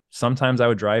driving. And sometimes I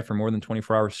would drive for more than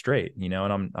 24 hours straight,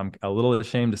 and I'm a little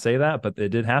ashamed to say that, but it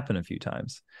did happen a few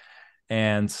times.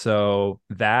 And so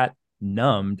that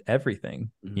numbed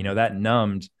everything, that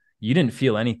numbed, you didn't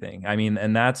feel anything. I mean,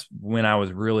 and that's when I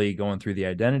was really going through the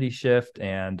identity shift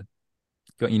and,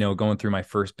 going through my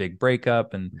first big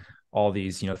breakup and all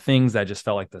these, things that just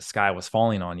felt like the sky was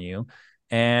falling on you.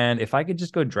 And if I could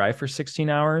just go drive for 16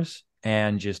 hours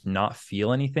and just not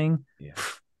feel anything,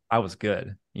 I was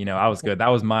good. I was good. That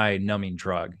was my numbing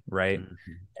drug. Right.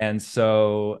 Mm-hmm. And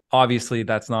so obviously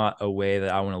that's not a way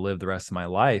that I want to live the rest of my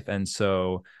life. And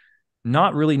so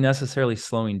not really necessarily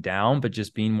slowing down, but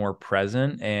just being more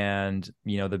present. And,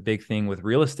 the big thing with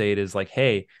real estate is like,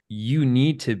 hey, you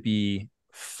need to be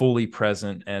fully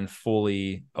present and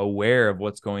fully aware of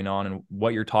what's going on and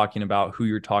what you're talking about, who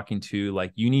you're talking to.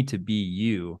 Like, you need to be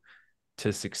you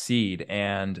to succeed.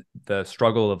 And the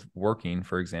struggle of working,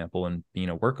 for example, and being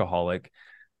a workaholic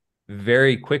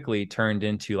very quickly turned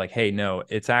into like, hey, no,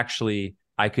 it's actually,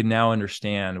 I could now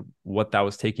understand what that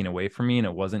was taking away from me. And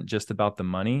it wasn't just about the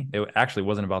money. It actually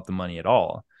wasn't about the money at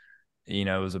all. It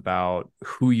was about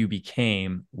who you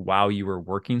became while you were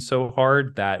working so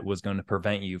hard that was going to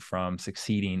prevent you from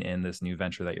succeeding in this new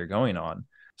venture that you're going on.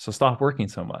 So stop working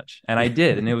so much. And I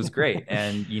did, and it was great.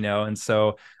 And, and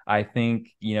so I think,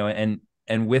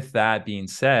 and with that being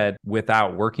said,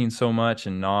 without working so much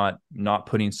and not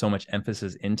putting so much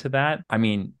emphasis into that, I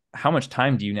mean, how much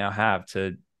time do you now have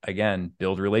to, again,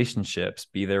 build relationships,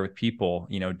 be there with people,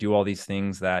 do all these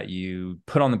things that you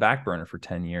put on the back burner for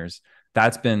 10 years?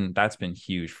 That's been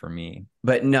huge for me.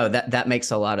 But no, that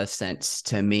makes a lot of sense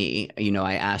to me.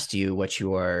 I asked you what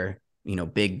your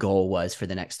big goal was for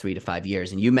the next 3 to 5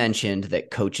 years. And you mentioned that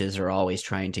coaches are always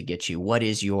trying to get you, what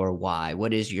is your why?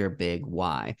 What is your big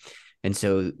why? And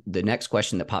so the next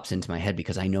question that pops into my head,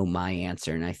 because I know my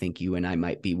answer, and I think you and I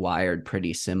might be wired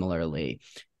pretty similarly,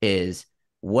 is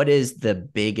what is the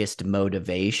biggest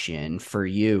motivation for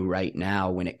you right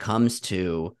now when it comes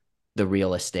to the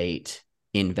real estate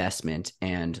investment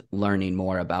and learning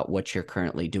more about what you're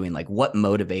currently doing? Like, what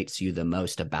motivates you the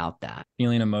most about that?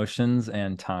 Feeling emotions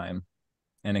and time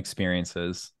and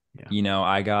experiences.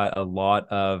 I got a lot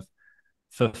of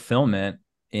fulfillment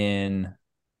in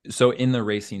the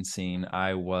racing scene.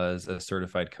 I was a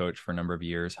certified coach for a number of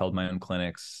years, held my own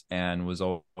clinics, and was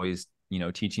always,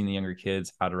 teaching the younger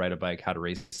kids how to ride a bike, how to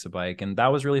race a bike. And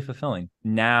that was really fulfilling.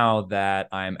 Now that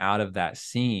I'm out of that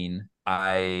scene,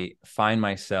 I find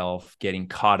myself getting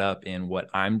caught up in what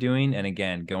I'm doing. And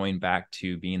again, going back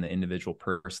to being the individual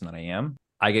person that I am,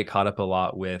 I get caught up a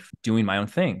lot with doing my own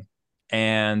thing.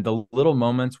 And the little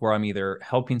moments where I'm either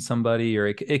helping somebody, or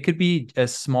it could be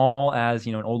as small as,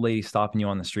 an old lady stopping you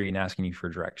on the street and asking you for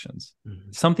directions.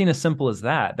 Mm-hmm. Something as simple as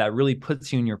that really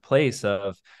puts you in your place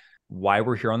of why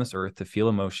we're here on this earth, to feel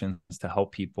emotions, to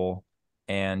help people.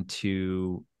 And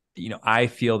to, I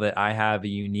feel that I have a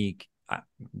unique, I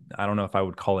don't know if I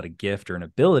would call it a gift or an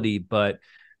ability, but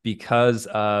because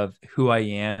of who I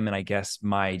am, and I guess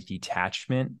my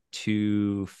detachment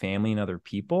to family and other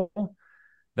people,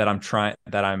 that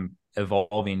I'm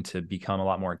evolving to become a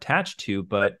lot more attached to.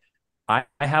 But I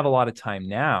have a lot of time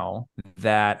now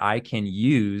that I can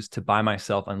use to buy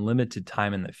myself unlimited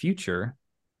time in the future,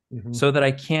 so that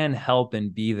I can help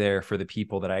and be there for the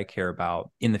people that I care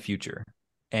about in the future.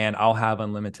 And I'll have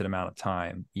unlimited amount of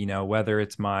time, whether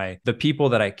it's the people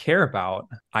that I care about,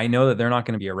 I know that they're not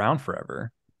going to be around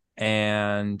forever.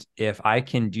 And if I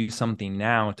can do something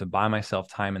now to buy myself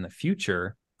time in the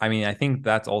future, I mean, I think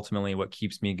that's ultimately what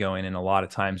keeps me going in a lot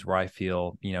of times where I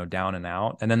feel, down and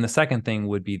out. And then the second thing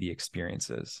would be the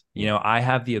experiences. I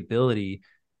have the ability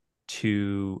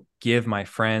to give my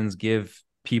friends, give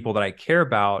people that I care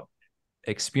about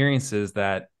experiences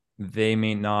that they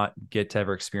may not get to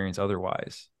ever experience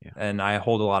otherwise. Yeah. And I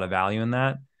hold a lot of value in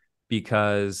that,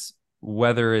 because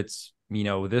whether it's,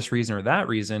 this reason or that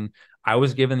reason, I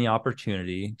was given the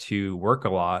opportunity to work a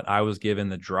lot. I was given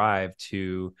the drive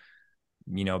to,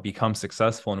 become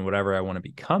successful in whatever I want to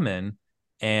become in.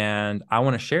 And I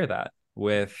want to share that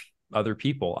with other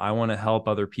people. I want to help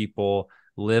other people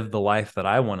live the life that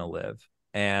I want to live.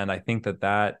 And I think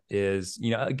that is,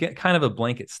 again, kind of a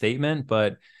blanket statement,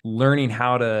 but learning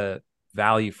how to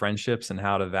value friendships and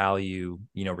how to value,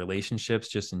 relationships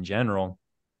just in general,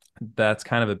 that's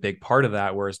kind of a big part of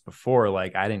that. Whereas before,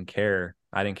 like, I didn't care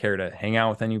to hang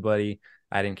out with anybody.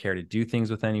 I didn't care to do things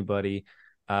with anybody.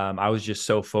 I was just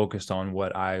so focused on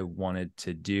what I wanted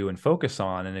to do and focus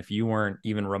on. And if you weren't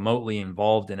even remotely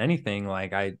involved in anything,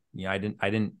 like I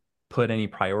didn't put any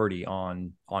priority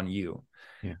on you.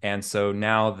 Yeah. And so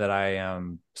now that I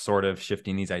am sort of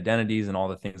shifting these identities and all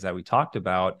the things that we talked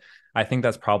about, I think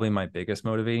that's probably my biggest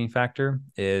motivating factor,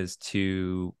 is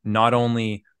to not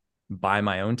only buy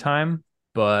my own time,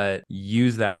 but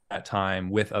use that time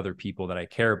with other people that I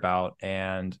care about,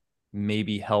 and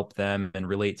maybe help them and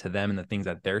relate to them and the things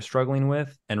that they're struggling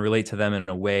with, and relate to them in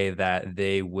a way that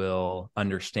they will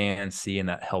understand, see, and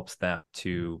that helps them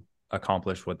to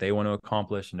accomplish what they want to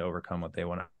accomplish and to overcome what they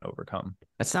want to overcome.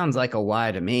 That sounds like a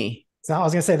why to me. So I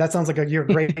was gonna say that sounds like your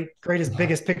greatest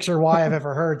biggest picture why I've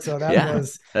ever heard. So that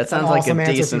sounds like awesome a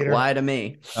decent answer, why to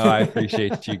me. Oh, I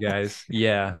appreciate you guys.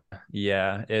 Yeah.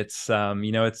 It's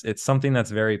it's something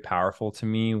that's very powerful to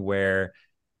me, where,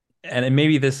 and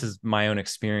maybe this is my own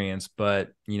experience, but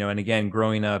and again,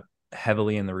 growing up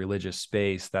heavily in the religious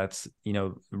space, that's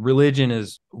religion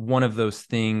is one of those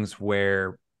things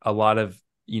where a lot of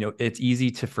it's easy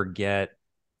to forget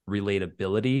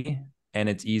relatability. And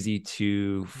it's easy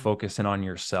to focus in on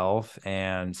yourself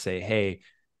and say, hey,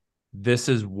 this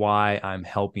is why I'm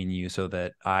helping you, so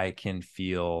that I can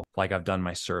feel like I've done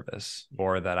my service,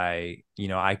 or that I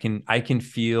can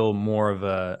feel more of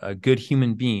a good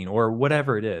human being, or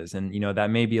whatever it is. And, that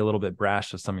may be a little bit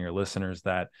brash to some of your listeners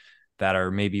that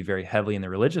are maybe very heavily in the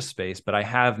religious space, but I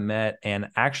have met, and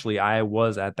actually I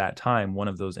was at that time one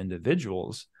of those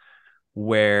individuals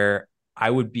where I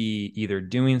would be either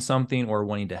doing something or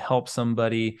wanting to help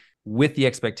somebody with the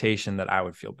expectation that I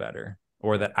would feel better,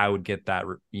 or that I would get that,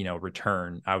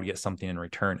 return. I would get something in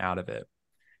return out of it.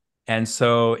 And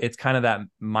so it's kind of that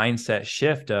mindset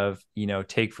shift of,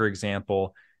 take, for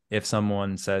example, if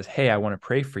someone says, hey, I want to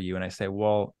pray for you. And I say,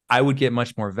 well, I would get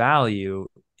much more value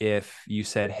if you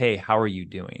said, hey, how are you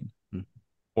doing? Mm-hmm.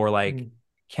 Or like,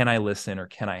 can I listen, or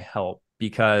can I help?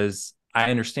 Because I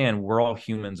understand we're all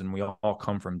humans and we all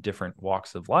come from different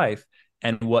walks of life.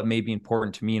 And what may be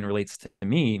important to me and relates to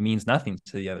me means nothing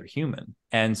to the other human.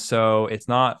 And so it's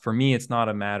not, for me, it's not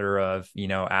a matter of,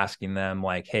 asking them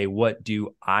like, hey, what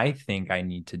do I think I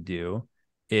need to do?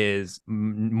 Is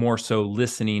more so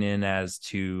listening in as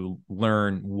to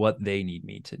learn what they need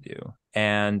me to do.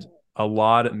 And a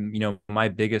lot of, my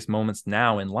biggest moments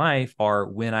now in life are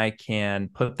when I can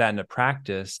put that into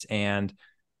practice and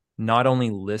not only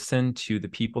listen to the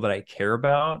people that I care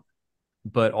about,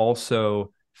 but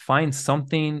also find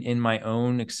something in my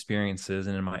own experiences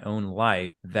and in my own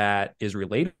life that is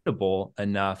relatable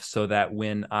enough, so that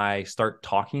when I start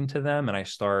talking to them and I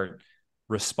start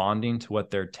responding to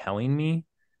what they're telling me,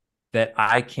 that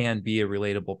I can be a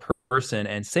relatable person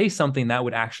and say something that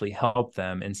would actually help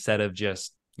them, instead of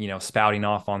just spouting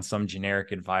off on some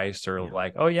generic advice, or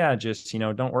like, oh yeah, just,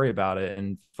 don't worry about it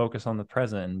and focus on the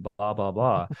present and blah, blah,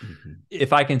 blah. Mm-hmm.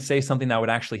 If I can say something that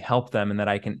would actually help them, and that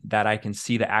I can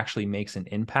see that actually makes an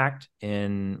impact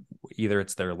in either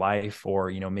it's their life,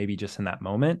 or, maybe just in that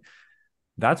moment,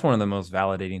 that's one of the most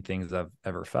validating things I've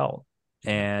ever felt.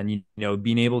 And,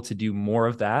 being able to do more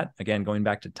of that, again, going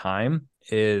back to time,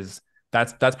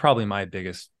 that's probably my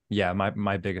biggest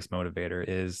my biggest motivator,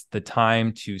 is the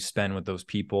time to spend with those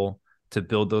people, to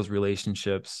build those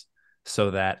relationships,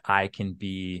 so that I can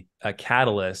be a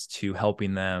catalyst to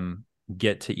helping them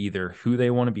get to either who they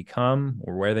want to become,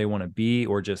 or where they want to be,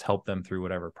 or just help them through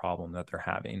whatever problem that they're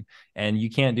having. And you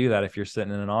can't do that if you're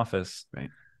sitting in an office, right?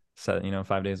 So,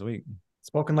 5 days a week.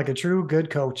 Spoken like a true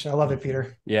good coach. I love it,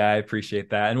 Peter. Yeah, I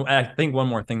appreciate that. And I think one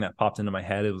more thing that popped into my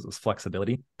head was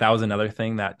flexibility. That was another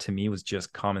thing that to me was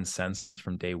just common sense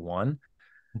from day one,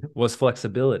 was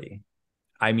flexibility.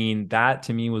 I mean, that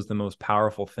to me was the most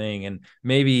powerful thing. And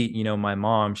maybe, my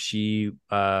mom, she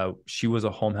was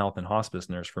a home health and hospice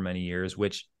nurse for many years,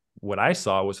 which what I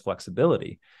saw was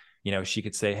flexibility. She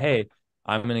could say, hey,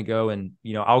 I'm going to go and,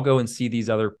 I'll go and see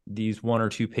these one or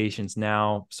two patients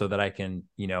now so that I can,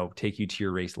 take you to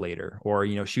your race later. Or,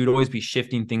 she would always be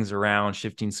shifting things around,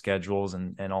 shifting schedules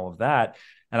and all of that.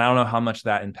 And I don't know how much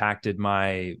that impacted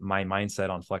my mindset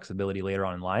on flexibility later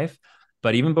on in life.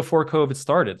 But even before COVID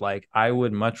started, like I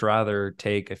would much rather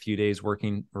take a few days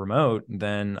working remote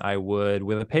than I would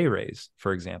with a pay raise,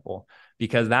 for example,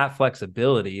 because that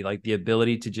flexibility, like the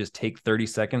ability to just take 30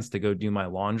 seconds to go do my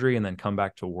laundry and then come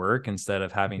back to work instead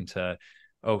of having to,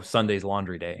 Sunday's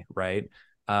laundry day, right?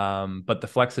 But the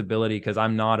flexibility, because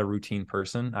I'm not a routine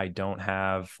person. I don't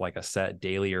have like a set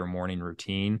daily or morning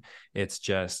routine. It's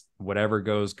just whatever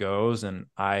goes. And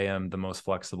I am the most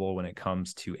flexible when it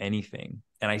comes to anything.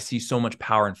 And I see so much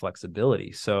power and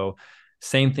flexibility. So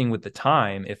same thing with the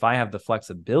time. If I have the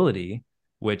flexibility,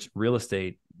 which real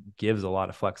estate gives a lot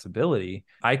of flexibility,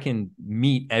 I can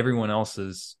meet everyone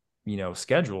else's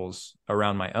schedules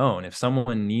around my own. If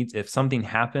something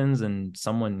happens and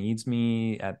someone needs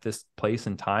me at this place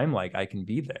and time, like I can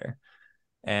be there.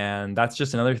 And that's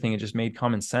just another thing. It just made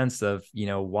common sense of,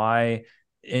 why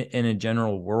in a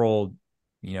general world,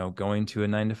 going to a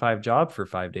 9-to-5 job for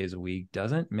 5 days a week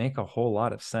doesn't make a whole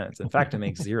lot of sense. In fact, it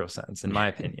makes zero sense in my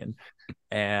opinion.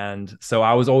 And so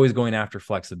I was always going after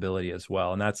flexibility as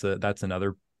well. And that's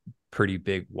another pretty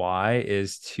big why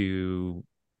is to,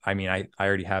 I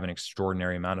already have an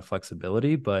extraordinary amount of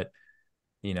flexibility, but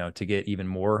to get even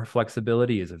more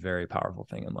flexibility is a very powerful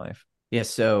thing in life. Yeah.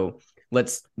 So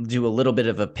let's do a little bit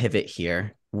of a pivot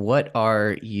here. What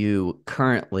are you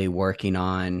currently working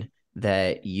on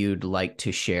that you'd like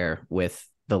to share with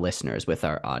the listeners, with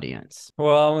our audience?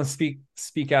 Well, I want to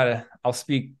I'll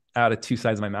speak out of two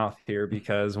sides of my mouth here,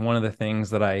 because one of the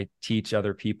things that I teach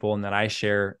other people and that I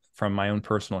share from my own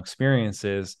personal experience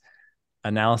is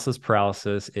analysis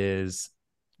paralysis is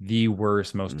the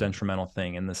worst, most detrimental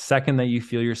thing. And the second that you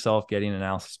feel yourself getting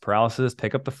analysis paralysis,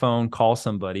 pick up the phone, call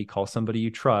somebody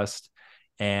you trust,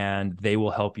 and they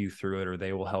will help you through it, or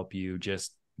they will help you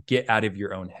just get out of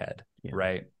your own head. Yeah.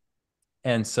 Right.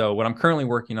 And so what I'm currently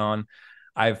working on,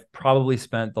 I've probably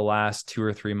spent the last 2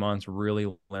 or 3 months really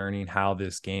learning how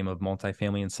this game of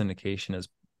multifamily and syndication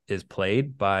is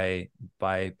played by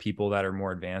people that are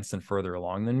more advanced and further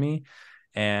along than me.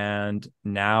 And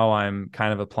now I'm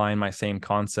kind of applying my same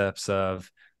concepts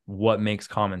of what makes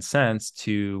common sense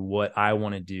to what I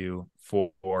want to do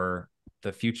for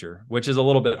the future, which is a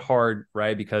little bit hard,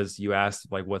 right? Because you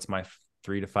asked like, what's my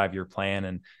 3 to 5 year plan?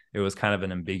 And it was kind of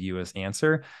an ambiguous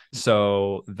answer.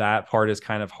 So that part is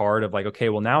kind of hard of like, okay,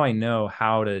 well now I know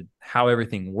how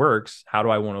everything works. How do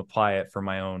I want to apply it for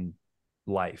my own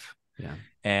life? Yeah.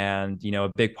 And,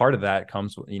 a big part of that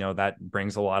comes, that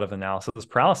brings a lot of analysis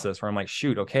paralysis where I'm like,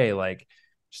 shoot, okay, like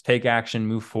just take action,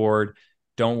 move forward.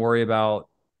 Don't worry about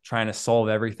trying to solve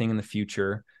everything in the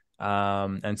future.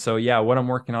 And so, yeah, what I'm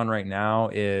working on right now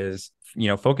is,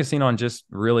 focusing on just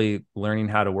really learning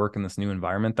how to work in this new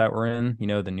environment that we're in,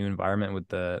 the new environment with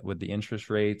the interest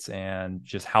rates and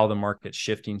just how the market's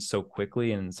shifting so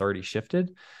quickly, and it's already shifted,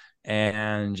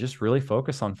 and just really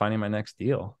focus on finding my next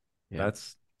deal. Yeah.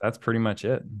 That's pretty much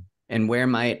it. And where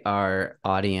might our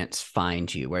audience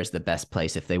find you? Where's the best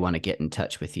place if they want to get in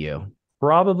touch with you?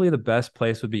 Probably the best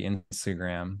place would be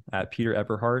Instagram at Peter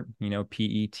Eberhardt,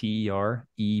 PeterEberhard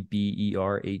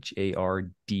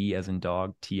as in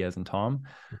dog, T as in Tom.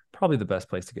 Probably the best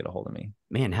place to get a hold of me.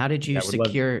 Man, how did you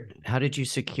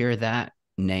secure that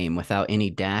name without any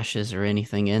dashes or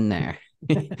anything in there?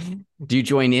 Do you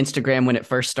join Instagram when it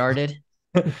first started?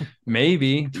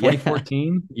 Maybe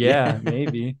 2014. Yeah,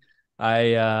 maybe.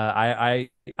 I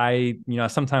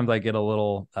sometimes I get a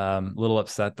little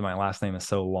upset that my last name is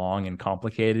so long and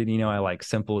complicated. I like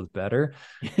simple is better.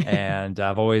 And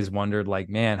I've always wondered like,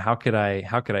 man, how could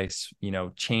I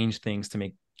change things to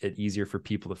make it easier for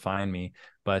people to find me?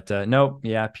 But nope.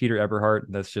 Yeah. Peter Eberhardt.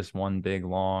 That's just one big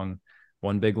long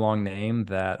name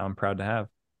that I'm proud to have.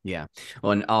 Yeah.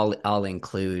 Well, and I'll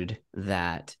include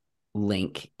that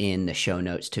link in the show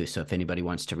notes too. So if anybody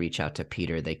wants to reach out to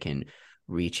Peter, they can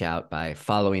reach out by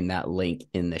following that link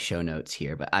in the show notes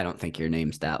here. But I don't think your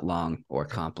name's that long or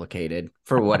complicated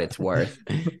for what it's worth.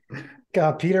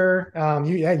 Peter,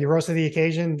 you rose to the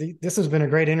occasion. This has been a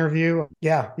great interview.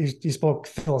 Yeah, you spoke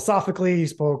philosophically. You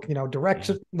spoke,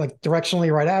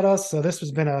 directionally right at us. So this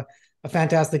has been a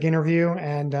fantastic interview,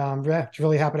 and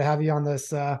really happy to have you on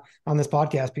this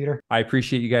podcast, Peter. I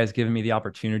appreciate you guys giving me the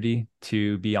opportunity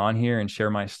to be on here and share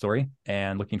my story,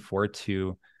 and looking forward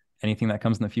to anything that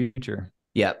comes in the future.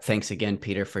 Yeah, thanks again,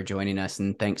 Peter, for joining us.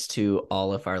 And thanks to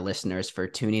all of our listeners for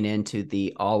tuning in to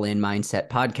the All In Mindset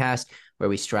podcast, where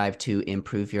we strive to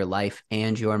improve your life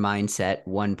and your mindset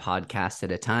one podcast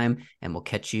at a time. And we'll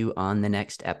catch you on the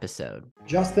next episode.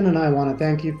 Justin and I want to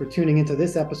thank you for tuning into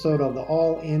this episode of the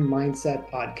All In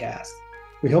Mindset podcast.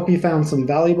 We hope you found some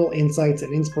valuable insights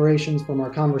and inspirations from our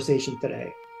conversation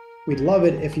today. We'd love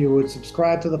it if you would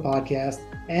subscribe to the podcast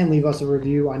and leave us a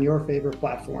review on your favorite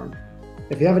platform.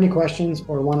 If you have any questions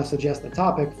or want to suggest a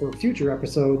topic for future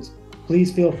episodes,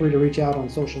 please feel free to reach out on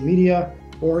social media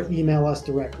or email us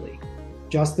directly.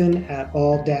 Justin at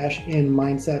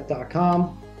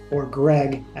all-inmindset.com or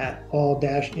Greg at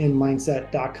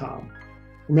all-inmindset.com.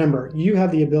 Remember, you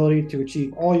have the ability to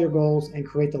achieve all your goals and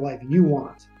create the life you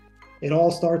want. It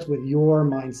all starts with your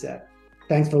mindset.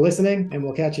 Thanks for listening, and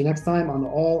we'll catch you next time on the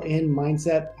All In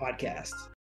Mindset podcast.